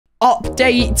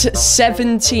Update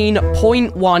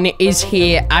 17.1 is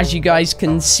here, as you guys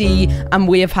can see, and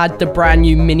we have had the brand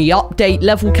new mini update.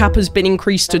 Level cap has been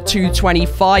increased to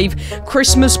 225.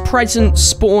 Christmas present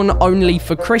spawn only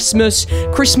for Christmas.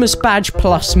 Christmas badge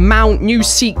plus mount. New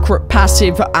secret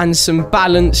passive and some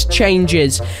balance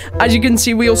changes. As you can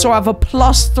see, we also have a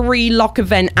 +3 lock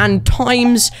event and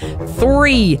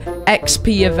 ×3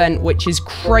 XP event, which is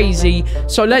crazy.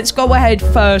 So let's go ahead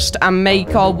first and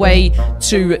make our way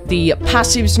to the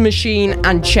passives machine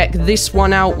and check this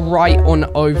one out right on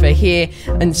over here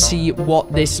and see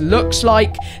what this looks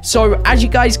like. So as you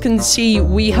guys can see,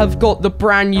 we have got the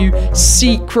brand new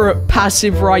secret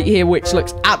passive right here, which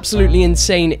looks absolutely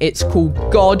insane. It's called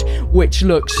God, which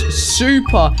looks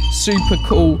super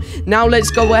cool. Now let's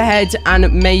go ahead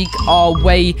and make our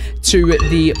way to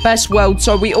the best world.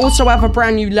 So we also have a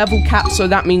brand new level cap, so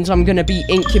that means I'm going to be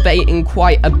incubating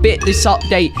quite a bit this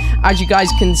update. As you guys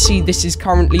can see, this is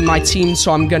currently my team,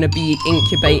 so I'm going to be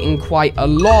incubating quite a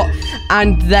lot.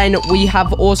 And then we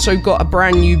have also got a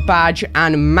brand new badge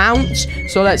and mount,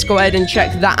 so let's go ahead and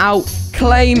check that out.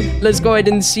 Claim, let's go ahead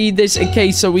and see this.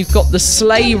 Okay, so we've got the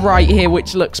sleigh right here,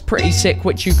 which looks pretty sick,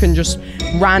 which you can just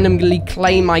randomly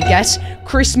claim, I guess.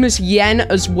 Christmas yen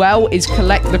as well is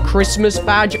collect the Christmas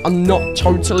badge. I'm not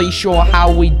totally sure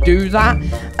how we do that.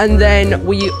 And then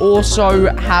we also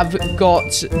have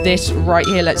got this right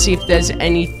here. Let's see if there's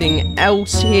anything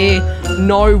else here.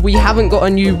 No, we haven't got a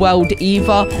new world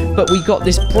either, but we got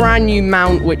this brand new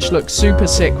mount, which looks super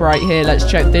sick right here. Let's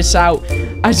check this out.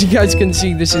 As you guys can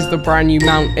see, this is the brand new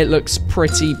mount. It looks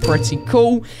pretty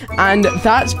cool. And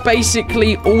that's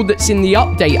basically all that's in the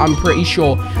update, I'm pretty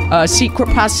sure. Secret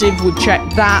passive, we've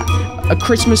checked that. A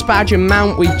Christmas badge and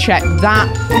mount, we checked that.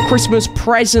 Christmas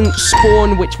present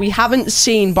spawn, which we haven't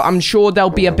seen, but I'm sure they'll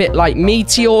be a bit like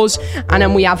Meteors. And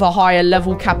then we have a higher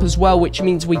level cap as well, which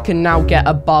means we can now get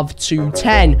above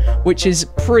 210, which is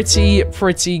pretty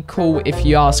cool if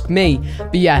you ask me.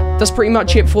 But yeah, that's pretty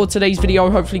much it for today's video.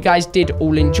 Hopefully you guys did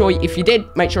all enjoy. If you did,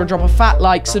 make sure to drop a fat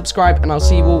like, subscribe, and I'll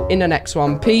see you all in the next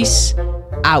one. Peace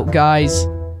out, guys.